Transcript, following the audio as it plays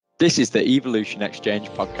This is the Evolution Exchange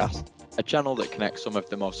podcast, a channel that connects some of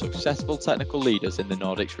the most successful technical leaders in the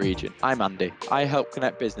Nordics region. I'm Andy. I help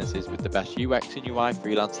connect businesses with the best UX and UI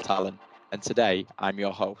freelance talent, and today I'm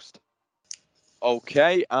your host.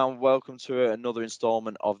 Okay, and welcome to another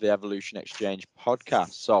installment of the Evolution Exchange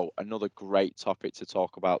podcast. So, another great topic to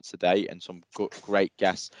talk about today, and some great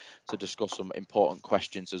guests to discuss some important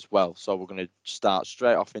questions as well. So, we're going to start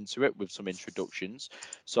straight off into it with some introductions.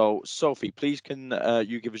 So, Sofie, please can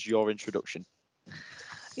you give us your introduction?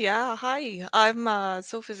 Yeah, hi. I'm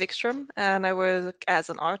Sofie Wikström, and I work as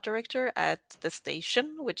an art director at The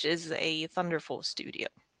Station, which is a Thunderful studio.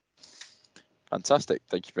 Fantastic.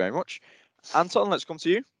 Thank you very much. Anton, let's come to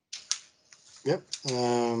you. Yep.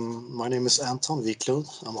 My name is Anton Wiklund.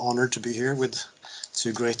 I'm honored to be here with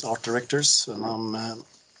two great art directors, and I'm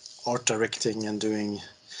art directing and doing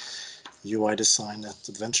UI design at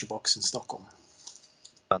Adventure Box in Stockholm.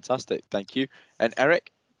 Fantastic. Thank you. And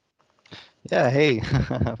Erik? Yeah, hey,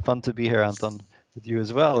 fun to be here, Anton, with you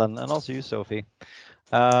as well, and also you, Sofie.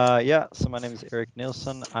 So my name is Erik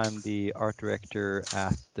Nilsson. I'm the art director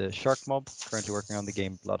at the Sharkmob, currently working on the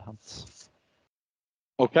game Blood Hunts.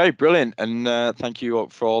 Okay, brilliant. And thank you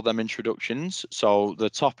for all them introductions. So the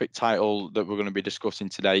topic title that we're going to be discussing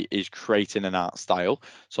today is creating an art style.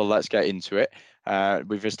 So let's get into it.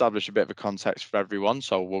 We've established a bit of a context for everyone,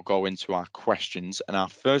 so we'll go into our questions. And our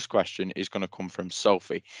first question is going to come from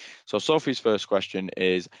Sofie. So Sofie's first question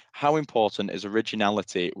is, how important is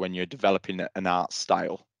originality when you're developing an art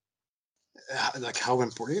style? Like how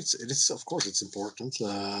important it is, of course, it's important.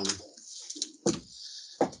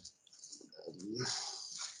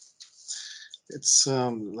 It's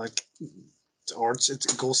like arts, it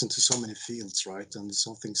goes into so many fields, right? And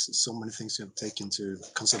so many things you have to take into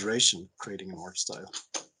consideration creating an art style.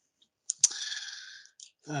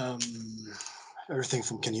 Everything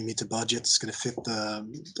from can you meet the budget, it's going to fit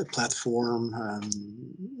the platform,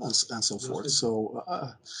 and so forth. So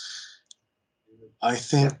I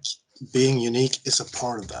think being unique is a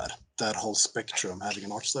part of that whole spectrum, having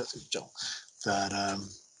an art style that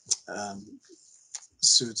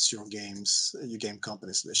suits your game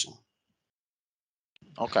company's vision.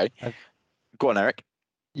 Okay. Go on, Erik.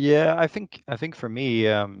 Yeah, I think for me,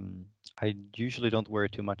 I usually don't worry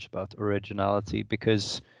too much about originality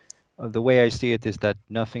because the way I see it is that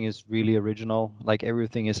nothing is really original. Like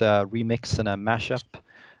everything is a remix and a mashup.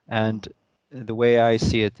 And the way I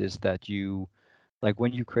see it is that like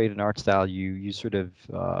when you create an art style, you sort of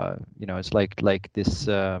it's like this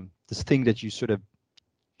this thing that you sort of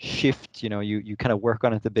shift. You kind of work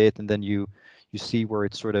on it a bit, and then you see where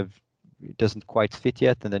it doesn't quite fit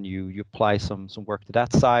yet, and then you apply some work to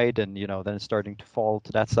that side, and then it's starting to fall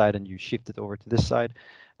to that side, and you shift it over to this side.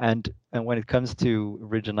 And when it comes to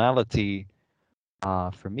originality,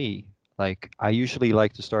 for me, like I usually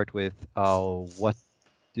like to start with what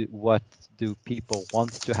do people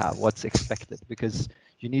want to have, what's expected, because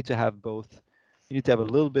you need to have both. You need to have a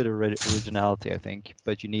little bit of originality, I think,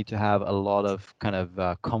 but you need to have a lot of kind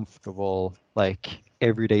of comfortable, like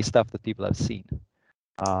everyday stuff that people have seen.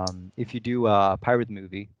 If you do a pirate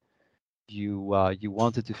movie, you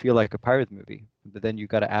want it to feel like a pirate movie, but then you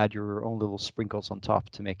got to add your own little sprinkles on top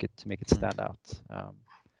to make it stand out.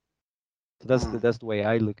 So that's the way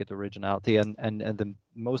I look at originality, and the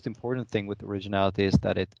most important thing with originality is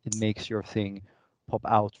that it makes your thing pop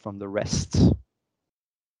out from the rest.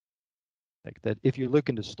 Like that, if you look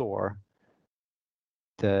in the store,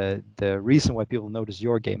 the reason why people notice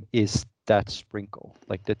your game is that sprinkle,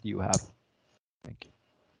 like that you have. Thank you.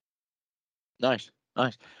 Nice.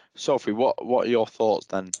 Sofie, what are your thoughts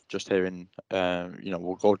then? Just hearing,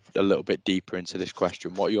 we'll go a little bit deeper into this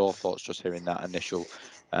question. What are your thoughts just hearing that initial,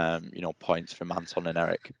 points from Anton and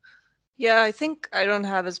Erik? Yeah, I think I don't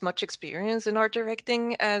have as much experience in art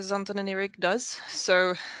directing as Anton and Erik does,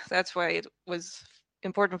 so that's why it was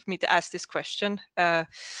important for me to ask this question.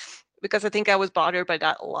 Because I think I was bothered by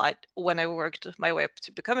that a lot when I worked my way up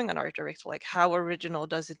to becoming an art director. Like, how original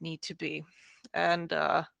does it need to be? And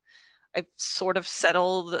I've sort of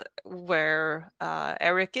settled where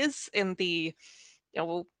Erik is in the,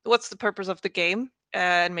 what's the purpose of the game,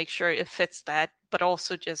 and make sure it fits that, but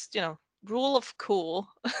also just, rule of cool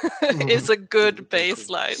is a good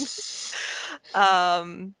baseline.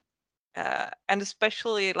 And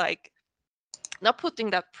especially like not putting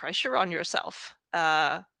that pressure on yourself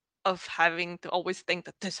of having to always think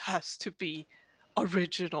that this has to be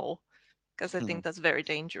original, because I think that's very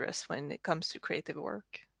dangerous when it comes to creative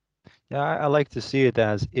work. Yeah, I like to see it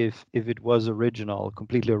as if it was original,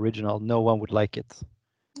 completely original, no one would like it,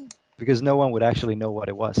 because no one would actually know what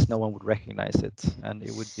it was. No one would recognize it, and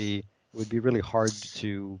it would be really hard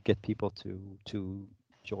to get people to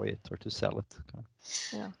enjoy it or to sell it.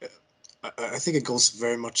 Yeah. I think it goes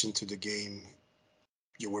very much into the game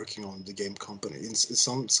you're working on, the game company.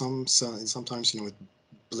 Sometimes it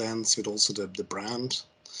blends with also the brand.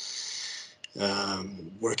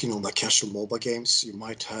 Working on the casual mobile games, you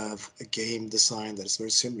might have a game design that is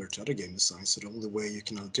very similar to other game designs. So the only way you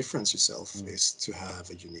can differentiate yourself is to have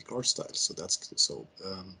a unique art style. So that's so.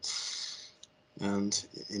 And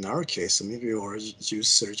in our case, maybe we are a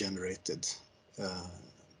user-generated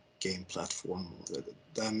game platform.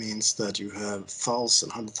 That means that you have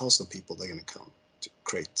 100,000 people that are going to come to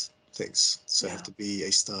create things. So it have to be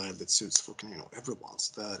a style that suits for everyone's.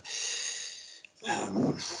 That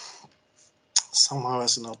somehow,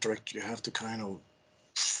 as an art director, you have to kind of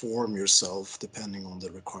form yourself depending on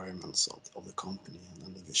the requirements of the company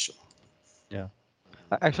and the vision. Yeah.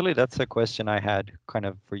 Actually, that's a question I had kind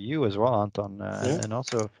of for you as well, Anton, and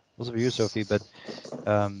also for you, Sofie. But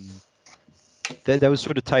that was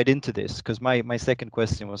sort of tied into this, because my second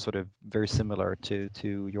question was sort of very similar to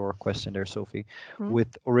your question there, Sofie,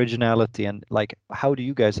 with originality and like how do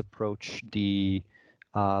you guys approach the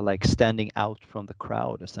like standing out from the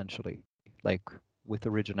crowd, essentially, like with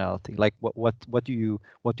originality? Like what do you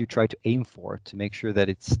try to aim for to make sure that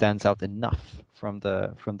it stands out enough from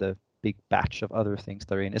the big batch of other things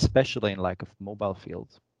that are in, especially in like a mobile field,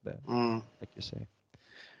 like you say?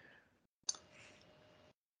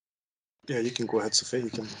 Yeah, you can go ahead, Sofie. You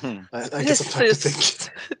can. I This guess I'm trying to think.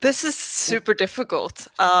 This is super difficult.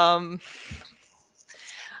 I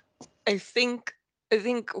think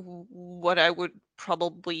what I would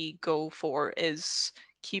probably go for is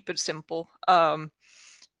keep it simple.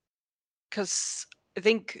 Because I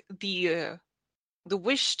think the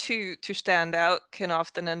wish to stand out can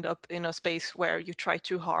often end up in a space where you try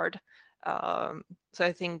too hard. So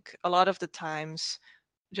I think a lot of the times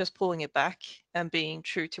just pulling it back and being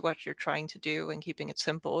true to what you're trying to do and keeping it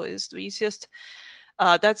simple is the easiest.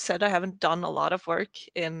 That said, I haven't done a lot of work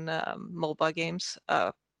in mobile games,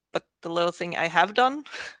 but the little thing I have done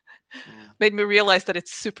made me realize that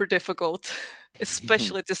it's super difficult,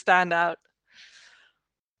 especially to stand out,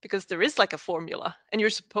 because there is like a formula and you're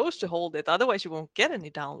supposed to hold it, otherwise you won't get any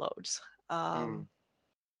downloads. So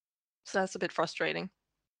that's a bit frustrating.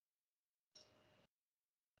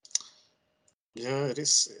 Yeah, it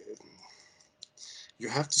is. You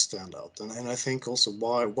have to stand out, and I think also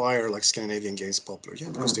why are like Scandinavian games popular? Yeah,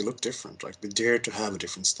 because they look different. Like they dare to have a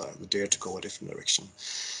different style, they dare to go a different direction.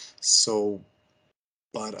 So,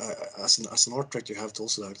 but as an art director, you have to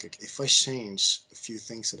also like if I change a few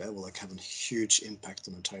things, that I will like have a huge impact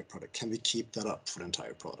on the entire product. Can we keep that up for the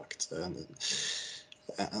entire product?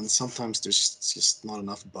 And sometimes there's just not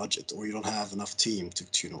enough budget, or you don't have enough team to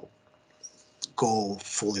go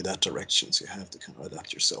fully that direction. So you have to kind of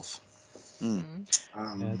adapt yourself. Do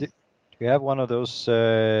you have one of those?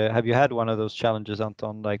 Have you had one of those challenges,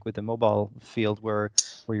 Anton, like with the mobile field, where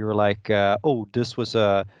you were like, oh, this was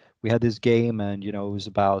we had this game, and it was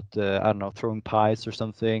about I don't know, throwing pies or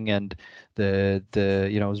something, and the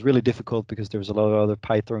it was really difficult because there was a lot of other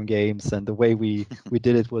pie throwing games, and the way we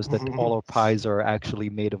did it was that all our pies are actually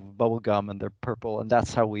made of bubble gum and they're purple, and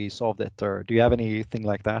that's how we solved it. Or do you have anything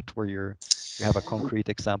like that where you have a concrete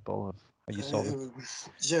example of how you solve it?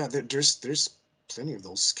 Yeah, there's plenty of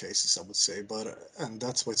those cases, I would say, and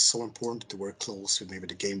that's why it's so important to work close with maybe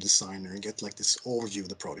the game designer and get like this overview of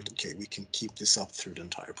the product. Okay, we can keep this up through the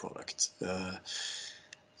entire product,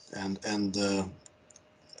 and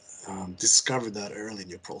discover that early in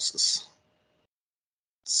your process,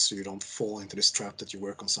 so you don't fall into this trap that you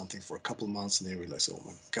work on something for a couple of months and then you realize, oh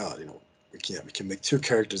my god, we can make 2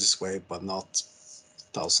 characters this way, but not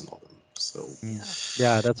 1,000 of them. So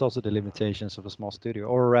yeah, that's also the limitations of a small studio,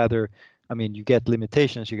 or rather, I mean, you get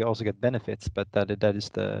limitations, you also get benefits, but that is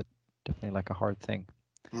definitely like a hard thing.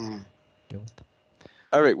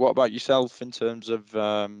 Erik, what about yourself in terms of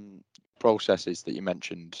processes that you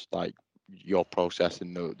mentioned, like your process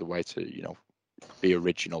and the way to be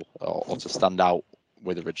original or to stand out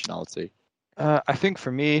with originality? I think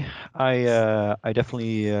for me, I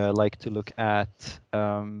definitely like to look at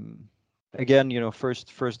again,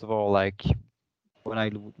 first of all, like when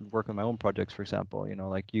I work on my own projects, for example,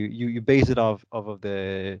 like you base it off of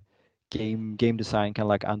the game design, kind of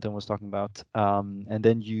like Anton was talking about, and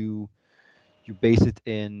then you base it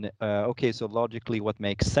in okay, so logically what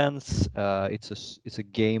makes sense. It's a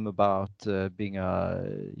game about being a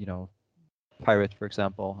pirate, for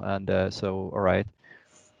example, and so all right.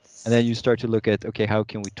 And then you start to look at, okay, how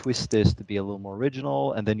can we twist this to be a little more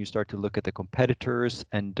original? And then you start to look at the competitors.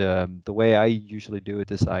 And the way I usually do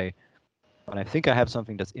it is when I think I have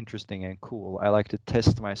something that's interesting and cool, I like to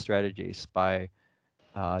test my strategies by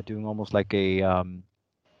doing almost like a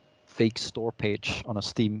fake store page on a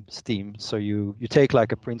Steam. So you take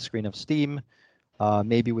like a print screen of Steam,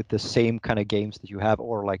 maybe with the same kind of games that you have,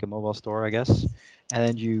 or like a mobile store, I guess. And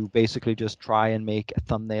then you basically just try and make a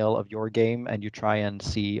thumbnail of your game, and you try and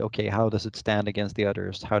see, okay, how does it stand against the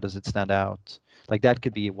others? How does it stand out? Like that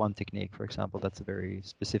could be one technique, for example. That's a very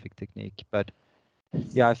specific technique. But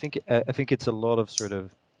yeah, I think it's a lot of sort of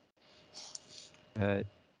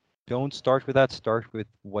don't start with that. Start with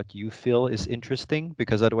what you feel is interesting,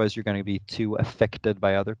 because otherwise you're going to be too affected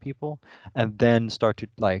by other people, and then start to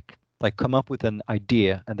like come up with an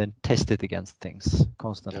idea and then test it against things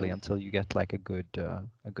constantly until you get like a good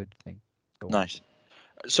thing. Nice.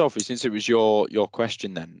 Sofie, since it was your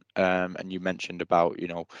question then, and you mentioned about, you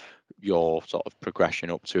know, your sort of progression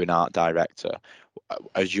up to an art director,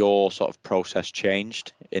 has your sort of process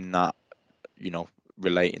changed in that, you know,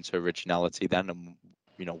 relating to originality then, and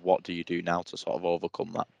you know, what do you do now to sort of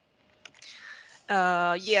overcome that?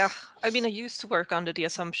 Yeah, I mean, I used to work under the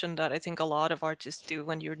assumption that I think a lot of artists do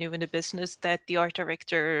when you're new in the business, that the art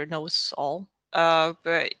director knows all,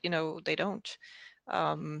 but you know, they don't.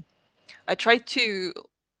 I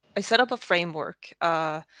set up a framework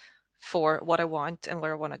for what I want and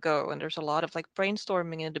where I want to go, and there's a lot of like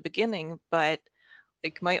brainstorming in the beginning, but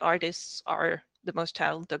like my artists are the most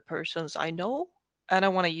talented persons I know, and I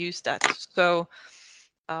want to use that. So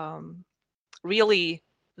really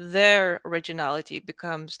their originality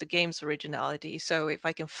becomes the game's originality. So if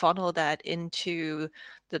I can funnel that into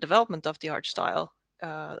the development of the art style,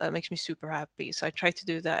 that makes me super happy. So I try to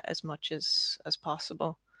do that as much as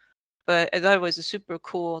possible. But I thought it was a super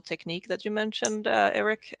cool technique that you mentioned,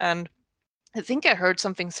 Erik. And I think I heard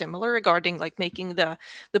something similar regarding like making the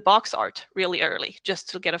box art really early, just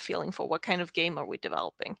to get a feeling for what kind of game are we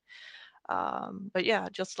developing. But yeah,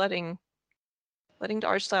 just letting the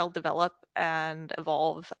art style develop and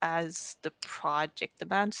evolve as the project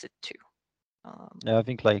demands it to. Yeah, I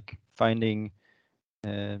think like finding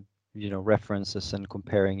references and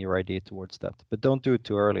comparing your idea towards that, but don't do it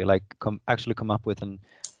too early. Like actually come up with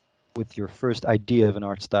your first idea of an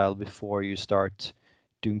art style before you start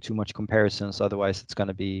doing too much comparisons. Otherwise it's going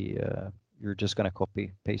to be you're just going to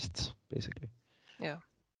copy paste basically. Yeah.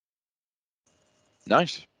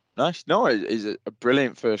 Nice. No, it is a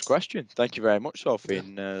brilliant first question. Thank you very much, Sofie,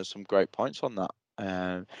 and some great points on that.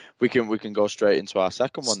 We can go straight into our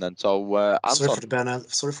second one then. So, Anton. Sorry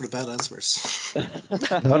for the bad answers.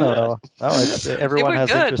 No. It's everyone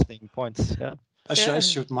has good. interesting points. Yeah. Should I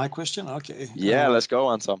shoot my question? Okay. Yeah, let's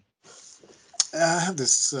go, Anton. I have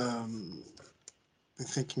this been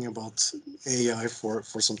thinking about AI for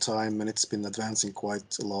some time, and it's been advancing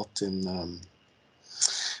quite a lot in.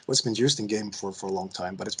 Well, it's been used in game for a long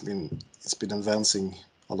time, but it's been advancing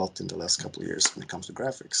a lot in the last couple of years when it comes to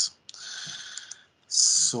graphics.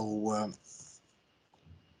 So,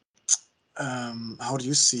 how do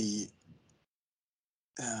you see?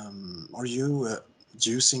 Are you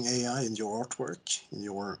using AI in your artwork, in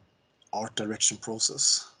your art direction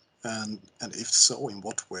process? And if so, in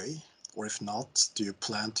what way? Or if not, do you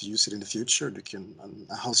plan to use it in the future? And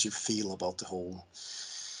how do you feel about the whole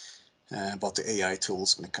about the AI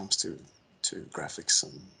tools when it comes to graphics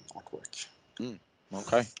and artwork?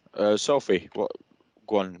 Okay, Sofie,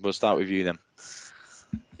 go on. We'll start with you then.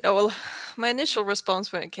 Yeah, well, my initial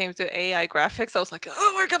response when it came to AI graphics, I was like,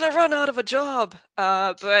 "Oh, we're gonna run out of a job."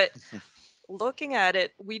 But looking at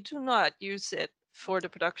it, we do not use it for the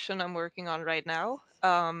production I'm working on right now.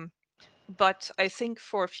 But I think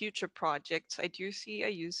for future projects, I do see a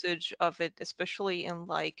usage of it, especially in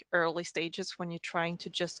like early stages when you're trying to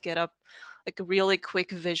just get up like really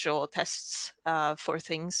quick visual tests for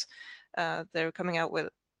things. They're coming out with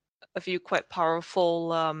a few quite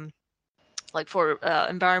powerful, like for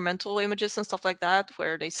environmental images and stuff like that,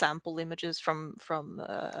 where they sample images from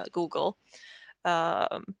Google.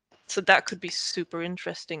 So that could be super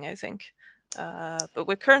interesting, I think. But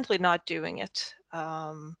we're currently not doing it.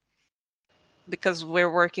 Because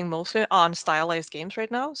we're working mostly on stylized games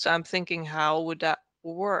right now. So I'm thinking, how would that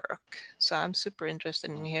work? So I'm super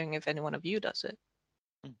interested in hearing if any one of you does it.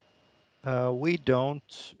 We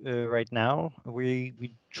don't right now.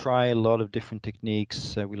 We try a lot of different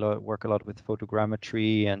techniques. We work a lot with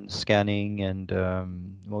photogrammetry and scanning and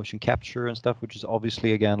motion capture and stuff, which is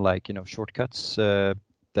obviously again like shortcuts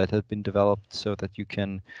that have been developed so that you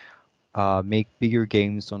can make bigger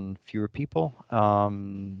games on fewer people,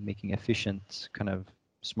 making efficient, kind of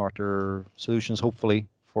smarter solutions, hopefully,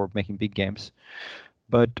 for making big games.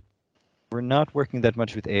 But we're not working that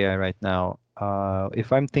much with AI right now.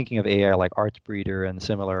 If I'm thinking of AI like Artbreeder and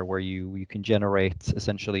similar, where you can generate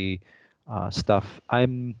essentially stuff,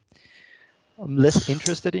 I'm less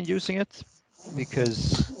interested in using it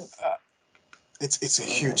because it's a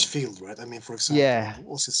huge field, right? I mean, for example, Yeah.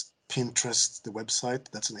 what's this Pinterest, the website?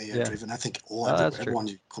 That's an AI Yeah. driven. I think That's true. everyone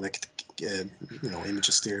you collect,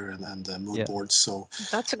 images there and mood Yeah. boards. So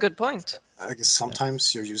That's a good point. I guess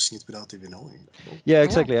sometimes you're using it without even knowing. Yeah,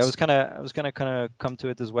 exactly. I was gonna kind of come to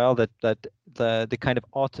it as well, that the kind of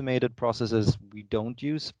automated processes we don't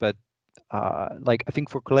use, but like I think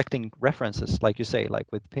for collecting references, like you say, like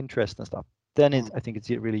with Pinterest and stuff, then I think it's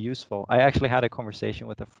really useful. I actually had a conversation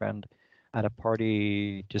with a friend at a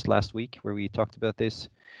party just last week where we talked about this.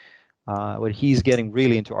 When he's getting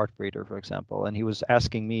really into Art Breeder, for example, and he was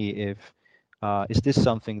asking me if is this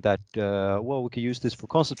something that well, we could use this for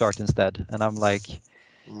concept art instead, and I'm like,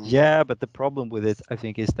 yeah, but the problem with it, I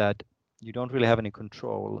think, is that you don't really have any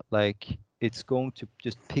control. Like it's going to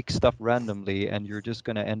just pick stuff randomly, and you're just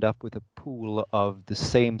going to end up with a pool of the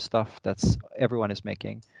same stuff that's everyone is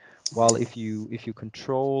making. While if you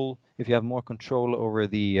have more control over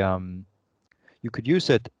the you could use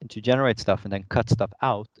it to generate stuff and then cut stuff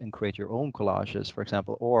out and create your own collages, for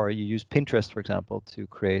example, or you use Pinterest, for example, to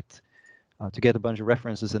create to get a bunch of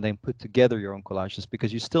references and then put together your own collages,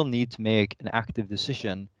 because you still need to make an active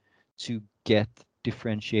decision to get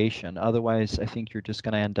differentiation. Otherwise, I think you're just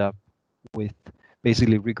going to end up with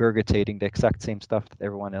basically regurgitating the exact same stuff that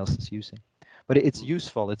everyone else is using. But it's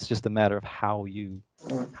useful. It's just a matter of how you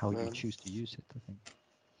choose to use it, I think.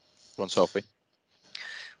 Go on, Sophie.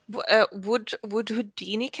 Would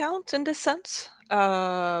Houdini count in this sense?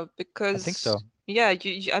 Because I think so. Yeah,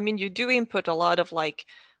 I mean, you do input a lot of like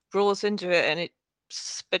rules into it, and it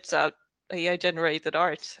spits out AI generated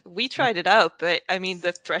art. We tried it out, but I mean,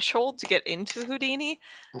 the threshold to get into Houdini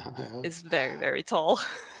is very, very tall.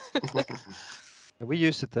 We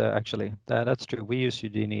use it actually. That's true. We use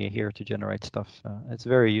Houdini here to generate stuff. It's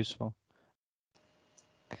very useful.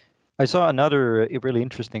 I saw another really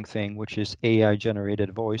interesting thing, which is AI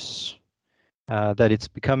generated voice. That it's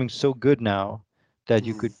becoming so good now that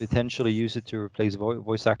you could potentially use it to replace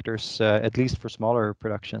voice actors, at least for smaller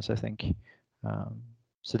productions, I think.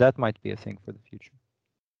 So that might be a thing for the future.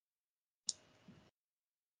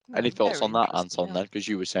 Any thoughts on that, Anton? Then, because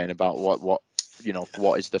you were saying about what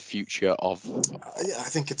is the future of? Yeah, I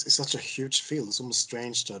think it's such a huge field. It's almost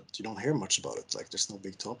strange that you don't hear much about it. Like there's no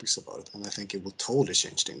big topics about it, and I think it will totally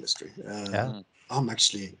change the industry. I'm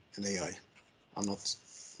actually an AI. I'm not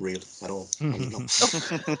real at all. I mean, no.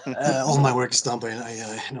 All my work is done by an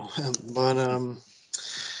AI, but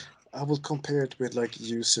I will compare it with like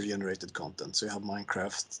user-generated content. So you have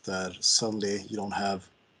Minecraft that suddenly you don't have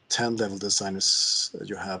 10 level designers,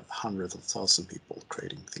 you have hundreds of thousand people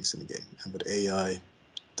creating things in the game. And with AI,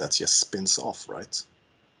 that just spins off, right?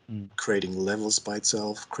 Creating levels by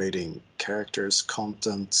itself, creating characters,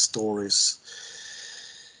 content, stories.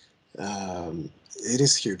 It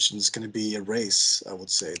is huge, and it's going to be a race, I would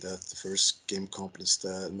say, that the first game companies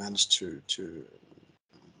that manage to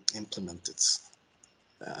implement it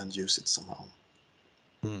and use it somehow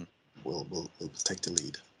will take the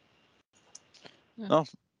lead. Oh,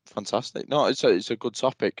 fantastic! No, it's a good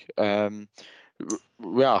topic.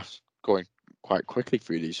 We are going quite quickly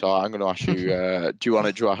through these, so I'm going to ask you. Do you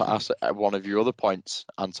want to ask one of your other points,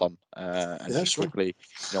 Anton? And just sure. quickly,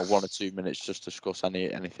 1 or 2 minutes, just discuss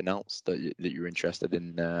anything else that you're interested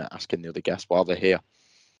in asking the other guests while they're here.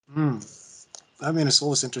 I mean, it's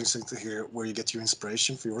always interesting to hear where you get your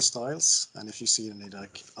inspiration for your styles, and if you see any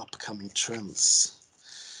like upcoming trends.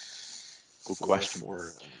 Good question.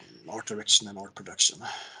 For art direction and art production.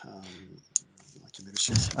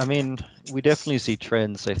 I mean, we definitely see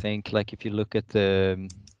trends. I think, like if you look at the,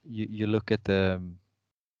 you look at the.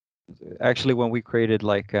 Actually, when we created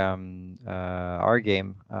like our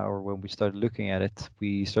game, or when we started looking at it,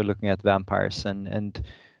 we started looking at vampires, and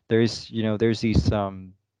there's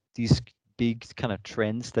these big kind of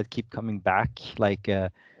trends that keep coming back, like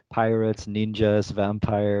pirates, ninjas,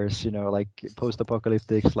 vampires, like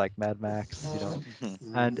post-apocalyptics, like Mad Max,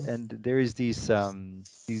 and there is these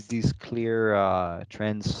clear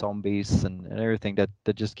trends, zombies and everything that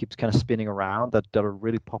just keeps kind of spinning around, that are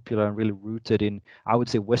really popular and really rooted in, I would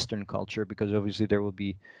say, Western culture, because obviously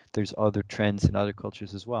there's other trends in other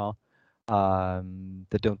cultures as well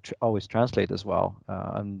that don't always translate as well,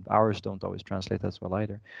 and ours don't always translate as well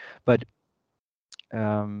either. But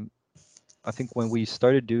I think when we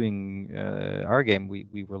started doing our game,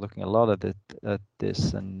 we were looking a lot at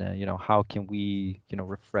this, and how can we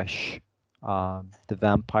refresh the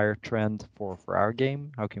vampire trend for our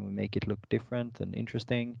game? How can we make it look different and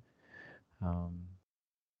interesting?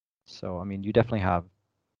 So I mean, you definitely have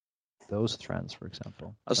those trends, for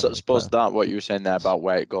example. I suppose that what you were saying there about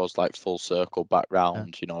where it goes like full circle back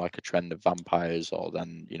round, like a trend of vampires, or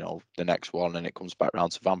then, the next one and it comes back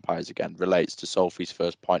round to vampires again, relates to Sophie's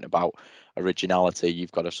first point about originality.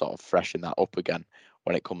 You've got to sort of freshen that up again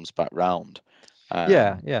when it comes back round.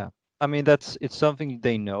 Yeah. I mean, it's something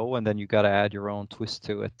they know, and then you got to add your own twist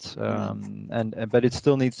to it. But it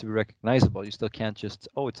still needs to be recognizable. You still can't just,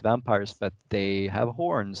 it's vampires, but they have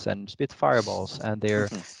horns and spit fireballs, and they're,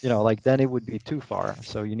 then it would be too far.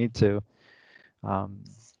 So you need to,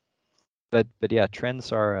 but yeah,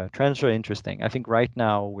 trends are interesting. I think right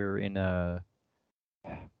now we're in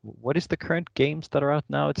what is the current games that are out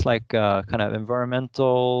now? It's like kind of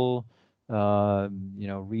environmental,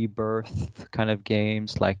 rebirth kind of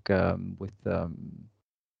games, like with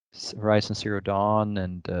Horizon Zero Dawn,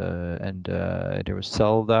 and there was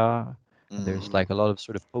Zelda. And there's like a lot of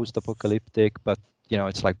sort of post-apocalyptic, but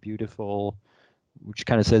it's like beautiful, which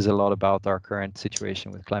kind of says a lot about our current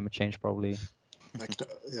situation with climate change, probably. Like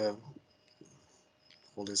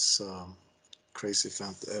all this crazy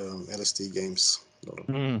LSD games, a lot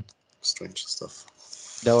of strange stuff.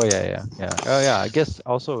 Oh yeah. Oh yeah. I guess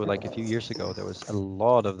also like a few years ago there was a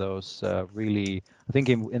lot of those really. I think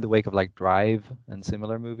in the wake of like Drive and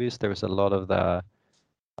similar movies, there was a lot of the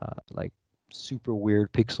like super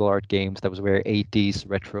weird pixel art games that was very 80s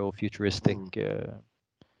retro futuristic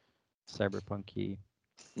cyberpunky.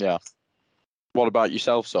 Yeah. What about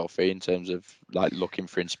yourself, Sophie, in terms of like looking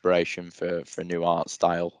for inspiration for new art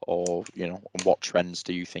style, or what trends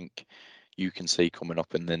do you think you can see coming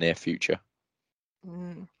up in the near future?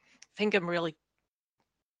 I think I'm really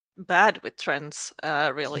bad with trends,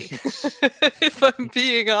 really. If I'm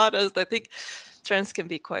being honest, I think trends can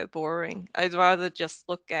be quite boring. I'd rather just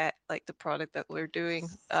look at like the product that we're doing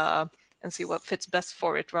and see what fits best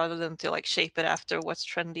for it, rather than to like shape it after what's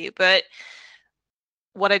trendy. But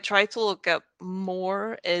what I try to look at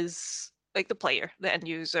more is like the player, the end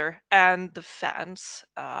user, and the fans.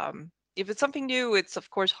 If it's something new, it's of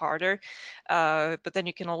course harder, but then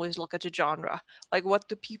you can always look at the genre. Like, what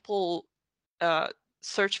do people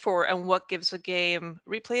search for, and what gives a game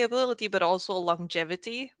replayability, but also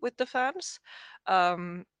longevity with the fans?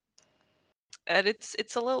 And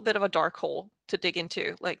it's a little bit of a dark hole to dig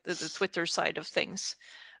into, like the Twitter side of things.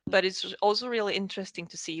 But it's also really interesting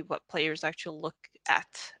to see what players actually look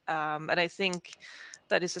at. And I think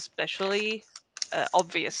that is especially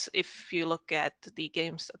obvious if you look at the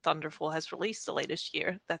games that Thunderful has released the latest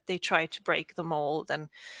year, that they try to break the mold and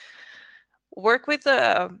work with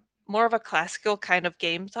a more of a classical kind of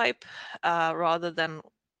game type, rather than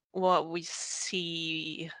what we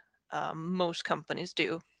see most companies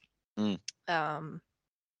do. And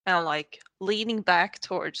like leaning back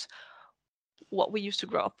towards what we used to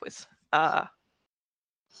grow up with.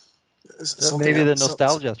 So maybe the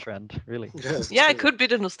nostalgia trend, really. Yeah, it could be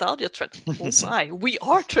the nostalgia trend. Oh my, we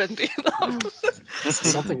are trendy.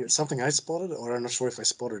 Something I spotted, or I'm not sure if I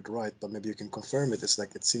spotted right, but maybe you can confirm it. It's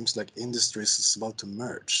like it seems like industries is about to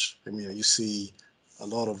merge. I mean, you see a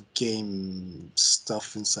lot of game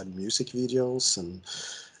stuff inside music videos, and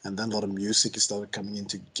then a lot of music is started coming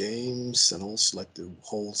into games, and also like the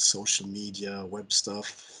whole social media web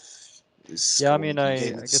stuff. I mean, I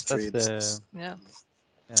guess that's the yeah.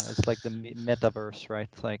 Yeah, it's like the metaverse, right?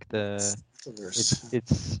 Like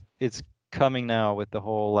it's coming now with the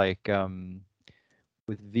whole like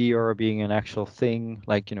with VR being an actual thing,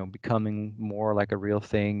 like becoming more like a real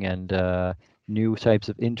thing, and new types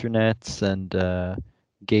of internets, and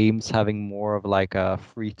games having more of like a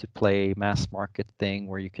free to play mass market thing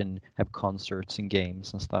where you can have concerts and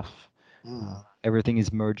games and stuff. Everything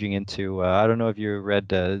is merging into. I don't know if you read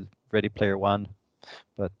Ready Player One.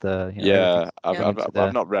 But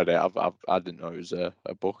I've not read it. I didn't know it was a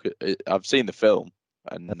book. I've seen the film,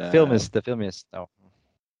 and the film is no.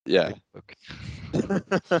 Yeah.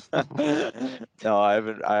 No, I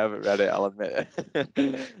haven't read it. I'll admit it.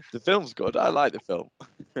 The film's good. I like the film.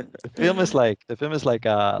 The film is like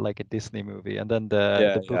a Disney movie, and then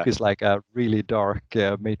the book is like a really dark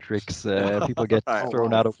Matrix. People get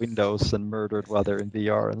thrown out of windows and murdered while they're in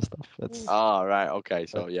VR and stuff. Right. Okay.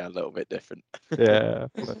 So a little bit different. Yeah.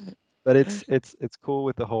 But it's cool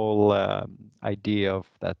with the whole idea of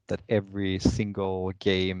that every single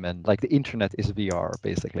game and like the internet is VR,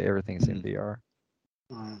 basically everything's in VR.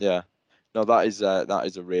 Yeah, no, that is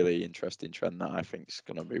a really interesting trend that I think is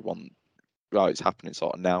going to be one. Well, it's happening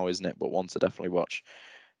sort of now, isn't it? But one to definitely watch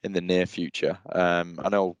in the near future. I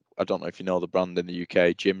don't know if you know the brand in the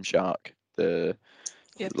UK, Gymshark, the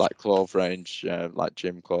like clothes range, like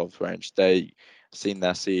gym clothes range. They seen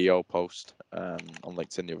their CEO post on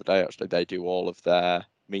LinkedIn the other day. Actually, they do all of their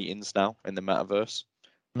meetings now in the metaverse.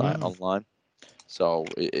 like online. So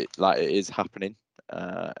it is happening,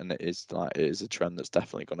 and it is a trend that's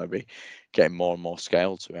definitely going to be getting more and more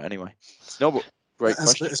scale to it anyway. No, but great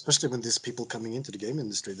question. Especially when these people coming into the game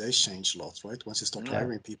industry, they change a lot, right? Once you start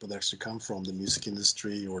hiring people that actually come from the music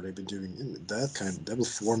industry, or they've been doing that they will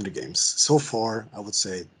form the games. So far, I would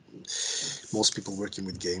say most people working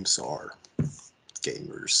with games are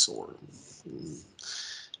gamers or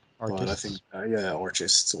Artists. But I think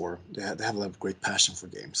artists, or they have a lot of great passion for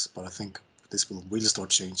games. But I think this will really start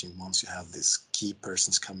changing once you have these key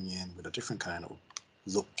persons coming in with a different kind of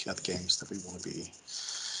look at games that we want to be.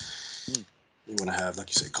 We want to have, like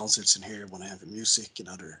you say, concerts in here. We want to have music and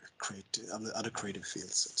other creative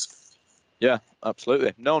fields. So to speak. Yeah,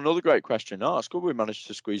 absolutely. No, another great question. No, it's good we managed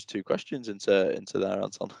to squeeze 2 questions into there,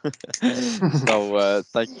 Anton. So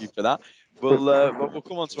thank you for that. We'll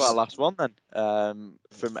come on to our last one then,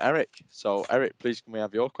 from Erik. So Erik, please, can we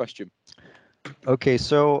have your question? Okay,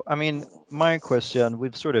 so I mean, my question,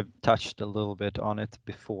 we've sort of touched a little bit on it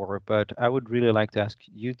before, but I would really like to ask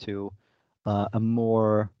you two a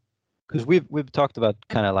more, because we've talked about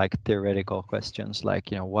kind of like theoretical questions, like,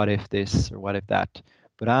 you know, what if this or what if that,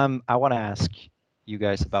 but I want to ask you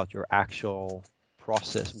guys about your actual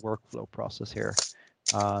workflow process here.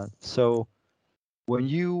 So when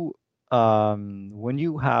you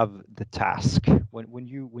have the task, when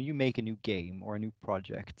you make a new game or a new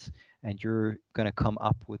project and you're going to come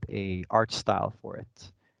up with a art style for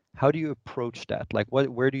it, how do you approach that? Like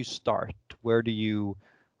where do you start? Where do you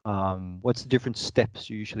what's the different steps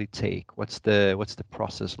you usually take? What's the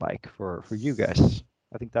process like for you guys?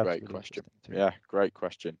 I think that's Great really question. interesting too. Yeah, great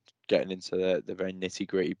question. Getting into the very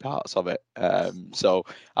nitty-gritty parts of it. So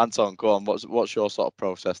Anton, go on. What's your sort of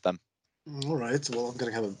process then? All right. Well, I'm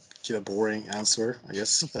gonna give a boring answer, I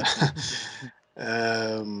guess.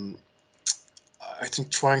 I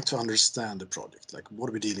think trying to understand the project, like what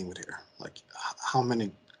are we dealing with here? Like how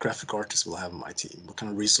many graphic artists will I have on my team? What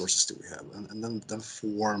kind of resources do we have? And then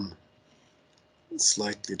form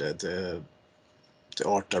slightly the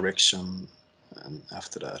art direction, and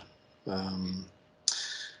after that.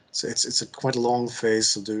 So it's a quite a long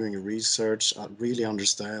phase of doing research. I really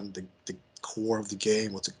understand the core of the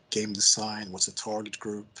game, what's a game design, what's a target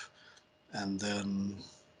group, and then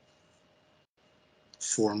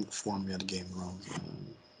form the game around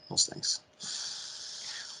those things.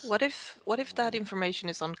 What if that information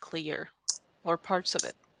is unclear, or parts of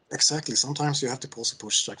it? Exactly. Sometimes you have to also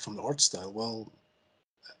push like from the art style, well,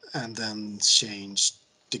 and then change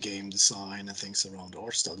the game design and things around the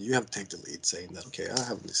art style. You have to take the lead, saying that okay, I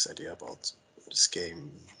have this idea about this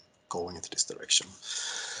game going into this direction.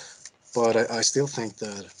 But I still think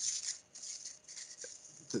that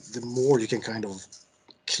the more you can kind of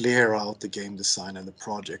clear out the game design and the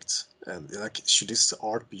project, and like, should this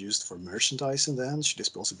art be used for merchandising then? Should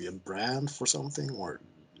this also be a brand for something? Or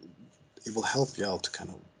it will help you out to kind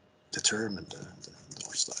of determine the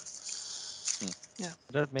art style. Yeah.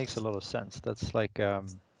 That makes a lot of sense. That's like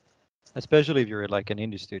especially if you're like an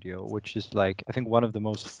indie studio, which is like I think one of the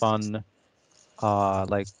most fun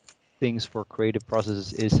like things for creative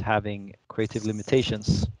processes is having creative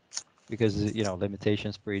limitations, because you know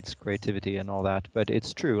limitations breeds creativity and all that. But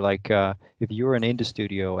it's true, like if you're an indie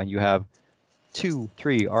studio and you have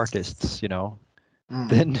 2-3 artists, you know,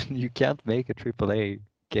 then you can't make a AAA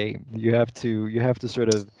game. You have to sort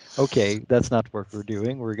of, okay, that's not what we're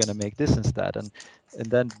doing, we're going to make this instead, and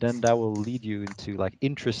then that will lead you into like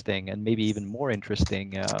interesting and maybe even more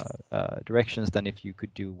interesting directions than if you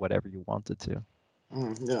could do whatever you wanted to.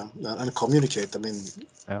 Yeah, and communicate. I mean,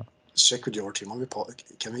 Yeah. check with your team.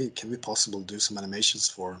 Can we possible do some animations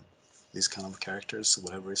for these kind of characters or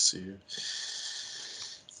whatever? So you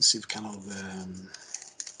see what kind of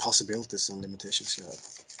possibilities and limitations you have.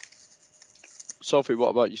 Sofie, what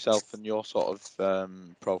about yourself and your sort of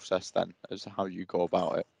process then, as to how you go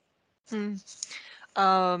about it?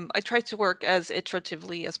 I try to work as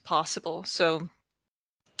iteratively as possible. So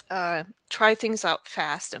try things out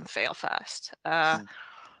fast and fail fast.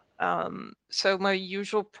 So my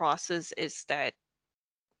usual process is that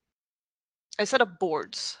I set up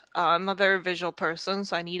boards. I'm a very visual person,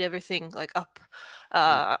 so I need everything like up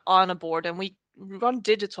on a board, and we run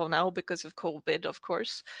digital now because of COVID, of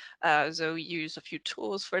course. So we use a few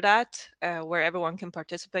tools for that, where everyone can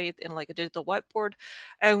participate in like a digital whiteboard,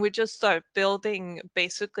 and we just start building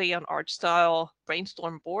basically an art style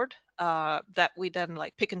brainstorm board that we then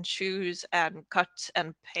like pick and choose and cut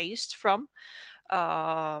and paste from.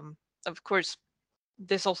 Of course,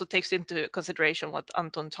 this also takes into consideration what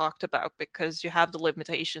Anton talked about, because you have the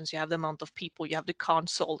limitations, you have the amount of people, you have the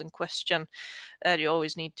console in question that you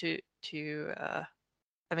always need to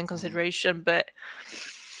have in consideration. But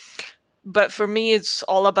But for me, it's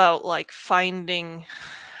all about like finding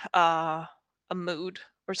a mood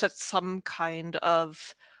or set some kind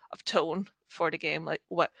of tone for the game. Like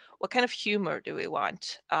what kind of humor do we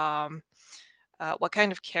want? What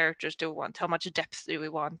kind of characters do we want? How much depth do we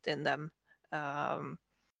want in them?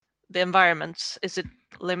 The environments, is it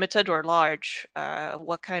limited or large?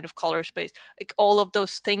 What kind of color space? Like all of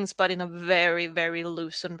those things, but in a very, very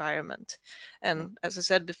loose environment. And as I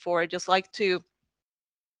said before, I just like to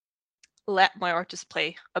let my artists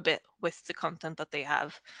play a bit with the content that they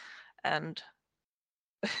have. And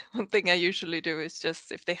one thing I usually do is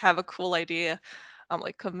just, if they have a cool idea, I'm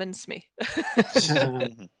like, convince me.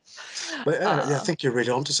 Mhm. But yeah, I Uh, think you're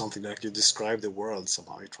really onto something. Like you describe the world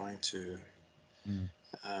somehow. You're trying to. Mm.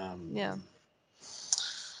 yeah.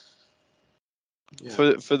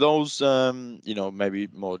 Yeah. For those maybe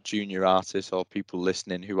more junior artists or people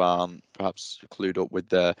listening who aren't perhaps clued up with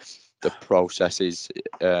the processes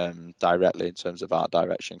directly in terms of art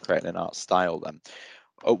direction, creating an art style, then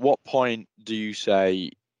at what point do you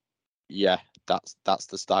say, yeah, that's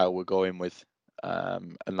the style we're going with,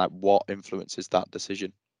 and like what influences that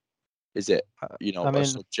decision? Is it I a mean,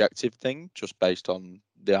 subjective thing just based on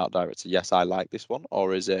the art director? Yes, I like this one,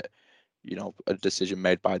 or is it a decision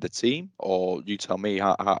made by the team? Or you tell me,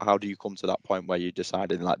 how do you come to that point where you're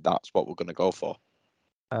deciding like that's what we're going to go for?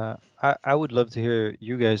 I would love to hear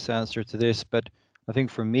you guys' answer to this, but I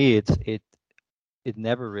think for me, it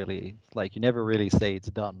never really, like, you never really say it's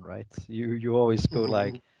done, right? You always go Mhm.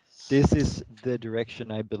 like, this is the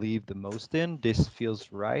direction I believe the most in. This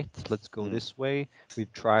feels right. Let's go this way.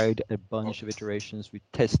 We've tried a bunch of iterations. We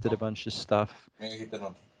tested a bunch of stuff,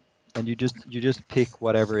 and you just pick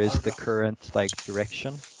whatever is the current like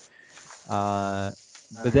direction. But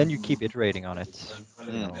then you keep iterating on it,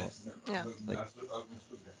 Yeah. like,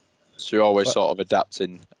 So you're always but sort of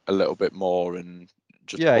adapting a little bit more and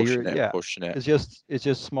just yeah, you're pushing it and yeah. pushing it. It's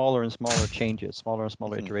just smaller and smaller changes, smaller and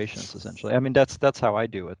smaller Mhm. iterations, essentially. I mean, that's how I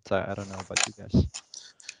do it. I don't know about you guys.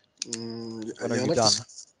 When are Yeah, I you like to. done?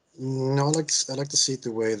 No, I like to see it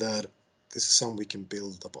the way that this is something we can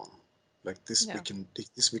build upon. Like Yeah.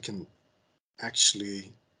 this we can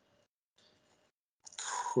actually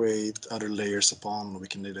create other layers upon. We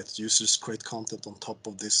can let users create content on top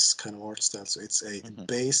of this kind of art style. So it's a Mhm.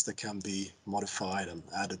 base that can be modified and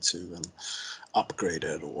added to and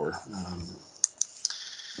upgraded, or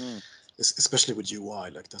Mm. especially with UI.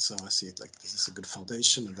 Like that's how I see it. Like this is a good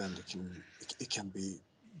foundation, and then it can be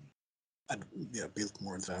yeah, built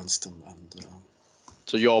more advanced and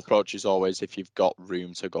So your approach is always if you've got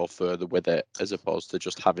room to go further with it, as opposed to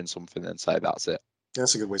just having something and say that's it.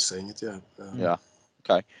 that's a good way of saying it. Yeah. Yeah.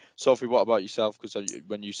 Okay. Sophie, what about yourself? Because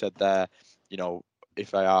when you said there,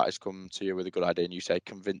 if a artist come to you with a good idea and you say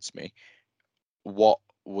convince me, what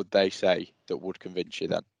would they say that would convince you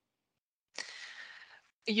then?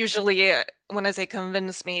 Usually, when I say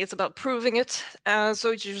convince me, it's about proving it.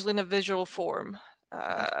 So it's usually in a visual form,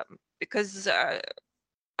 because an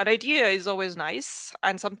idea is always nice,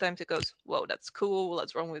 and sometimes it goes, "Whoa, that's cool.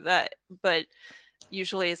 What's wrong with that?" But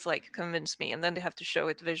usually, it's like convince me, and then they have to show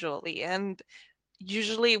it visually. And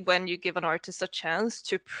usually, when you give an artist a chance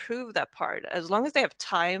to prove that part, as long as they have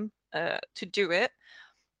time to do it,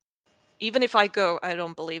 even if I go, I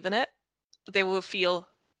don't believe in it, they will feel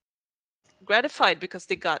gratified because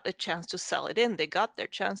they got a chance to sell it in. They got their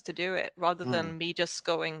chance to do it rather than me just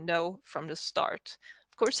going no from the start.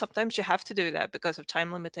 Of course, sometimes you have to do that because of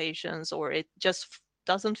time limitations or it just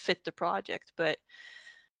doesn't fit the project. But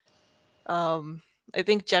I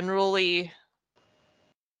think generally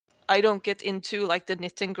I don't get into like the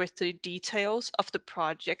nitty and gritty details of the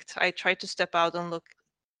project. I try to step out and look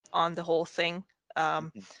on the whole thing.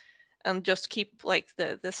 Mhm. And just keep like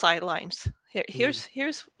the sidelines.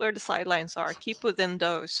 Here's where the sidelines are. Keep within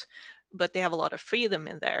those, but they have a lot of freedom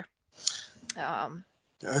in there. Um,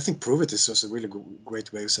 I think prove it is just a really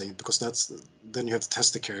great way of saying it, because that's then you have to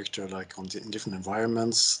test the character like in different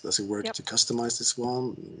environments. Does it work yep. to customize this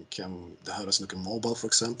one? How does it look on mobile, for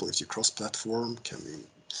example? If you cross-platform, can we,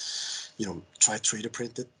 try 3D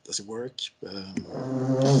print it? Does it work?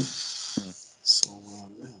 Mm. So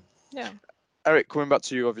yeah. Yeah. Erik, coming back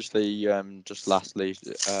to you, obviously, just lastly,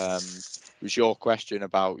 was your question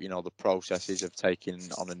about, the processes of taking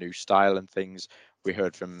on a new style and things. We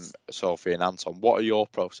heard from Sophie and Anton. What are your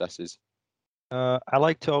processes? I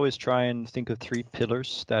like to always try and think of 3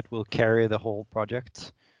 pillars that will carry the whole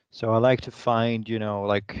project. So I like to find,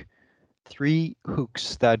 like 3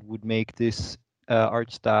 hooks that would make this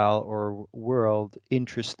art style or world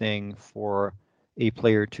interesting for a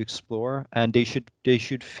player to explore, and they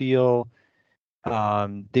should feel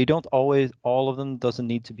They don't always, all of them doesn't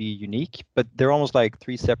need to be unique, but they're almost like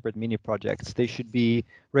 3 separate mini projects. They should be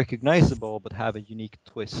recognizable but have a unique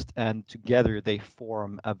twist, and together they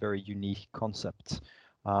form a very unique concept.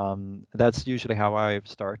 That's usually how I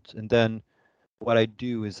start, and then what I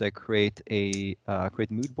do is I create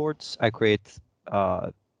mood boards. I create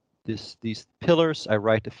these pillars. I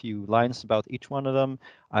write a few lines about each one of them.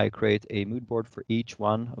 I create a mood board for each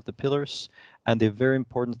one of the pillars. And the very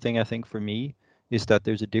important thing I think for me is that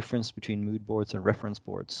there's a difference between mood boards and reference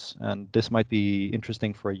boards. And this might be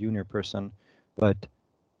interesting for a junior person, but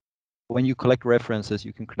when you collect references,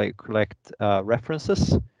 you can collect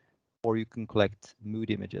references, or you can collect mood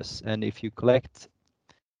images. And if you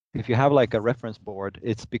have like a reference board,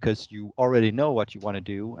 it's because you already know what you want to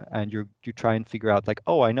do, and you try and figure out like,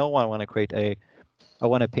 oh, I know I want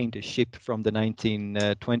to paint a ship from the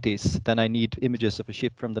 1920s. Then I need images of a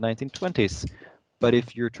ship from the 1920s. But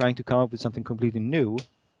if you're trying to come up with something completely new,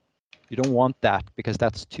 you don't want that, because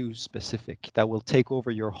that's too specific. That will take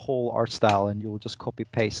over your whole art style and you'll just copy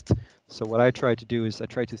paste. So what I try to do is I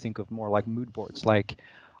try to think of more like mood boards. Like,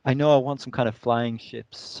 I know I want some kind of flying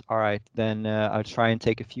ships. All right, then I'll try and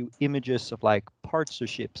take a few images of like parts of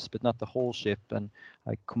ships, but not the whole ship, and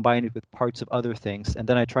I combine it with parts of other things. And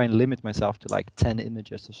then I try and limit myself to like 10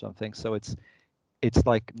 images or something. So it's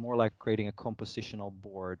like more like creating a compositional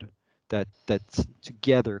board that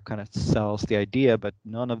together kind of sells the idea, but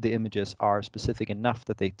none of the images are specific enough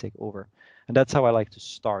that they take over. And that's how I like to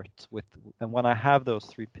start with. And when I have those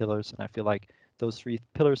 3 pillars, and I feel like those 3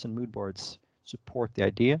 pillars and mood boards support the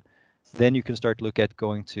idea, then you can start look at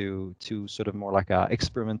going to sort of more like a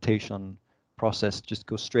experimentation process. Just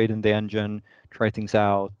go straight in the engine, try things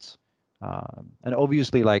out. And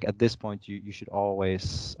obviously, like at this point, you should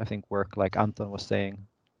always, I think, work like Anton was saying.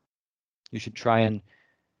 You should try and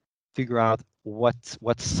figure out what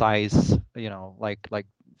size, like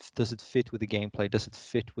does it fit with the gameplay? Does it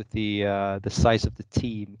fit with the size of the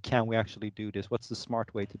team? Can we actually do this? What's the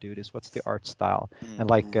smart way to do this? What's the art style? And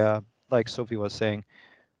like Sofie was saying,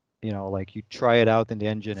 like you try it out in the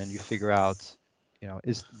engine and you figure out,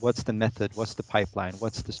 what's the method? What's the pipeline?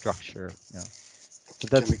 What's the structure? So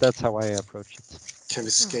that's how I approach it. Can we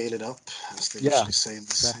scale it up, as they Yeah, usually say in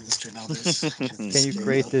this industry nowadays? Can you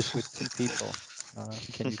create this with 2 people?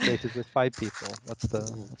 Can you create it with 5 people? What's the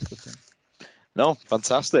thing? No,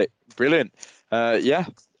 fantastic, brilliant. Yeah,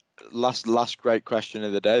 last great question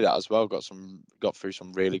of the day. That as well got through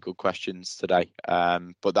some really good questions today.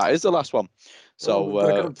 But that is the last one. So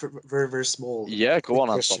I got a very, very small go on,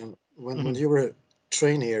 question. Anton. When you were a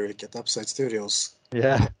trainee, Erik, at Upside Studios,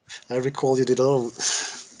 Yeah, I recall you did a lot of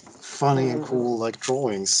funny and cool like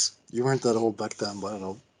drawings. You weren't that old back then, but I don't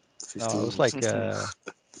know, 15. no, it was like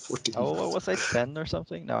 14. oh, was I 10 or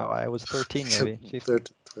something? No, I was 13 maybe. 15.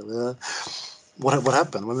 13, yeah. What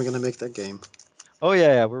happened? When are we gonna make that game? Oh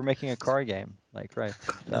yeah, we're making a car game. Like, right,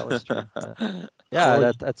 that was true. Yeah,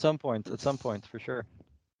 that at some point for sure.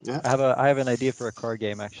 Yeah. I have an idea for a car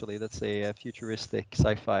game actually. That's a futuristic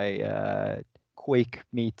sci-fi Quake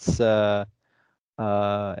meets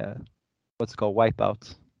what's it called,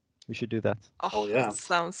 Wipeout. We should do that. Oh yeah.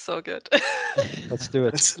 Sounds so good. Let's do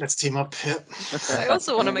it. Let's team up. Yeah. I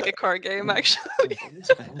also want to make a car game, actually.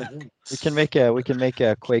 We can make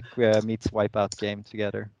a Quake meets Wipeout game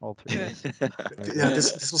together, all 3 of us. Yeah,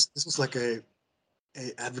 this was like a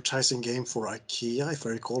advertising game for IKEA, if I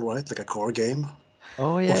recall right, like a car game.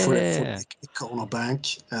 Oh Or yeah, for yeah. Icona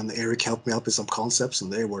Bank, and Erik helped me out with some concepts,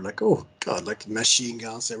 and they were like, oh god, like machine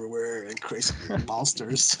guns everywhere and crazy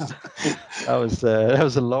monsters. That was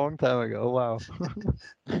a long time ago. Wow.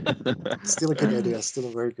 Still a good idea. Still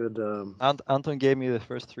a very good. Anton gave me the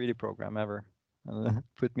first 3D program ever,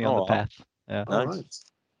 put me on the wow. path. Yeah. All Nice. right.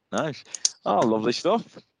 Nice. Oh, lovely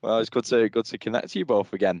stuff. Well, it's good to connect to you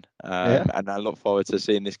both again. Yeah. And I look forward to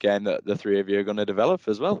seeing this game that the 3 of you are going to develop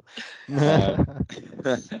as well.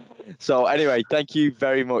 So anyway, thank you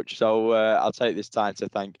very much. So I'll take this time to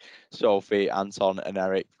thank Sofie, Anton and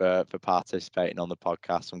Erik for participating on the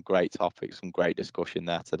podcast. Some great topics, some great discussion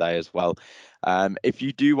there today as well. If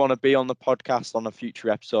you do want to be on the podcast on a future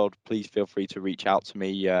episode, please feel free to reach out to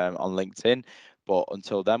me on LinkedIn. But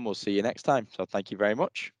until then, we'll see you next time. So thank you very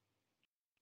much.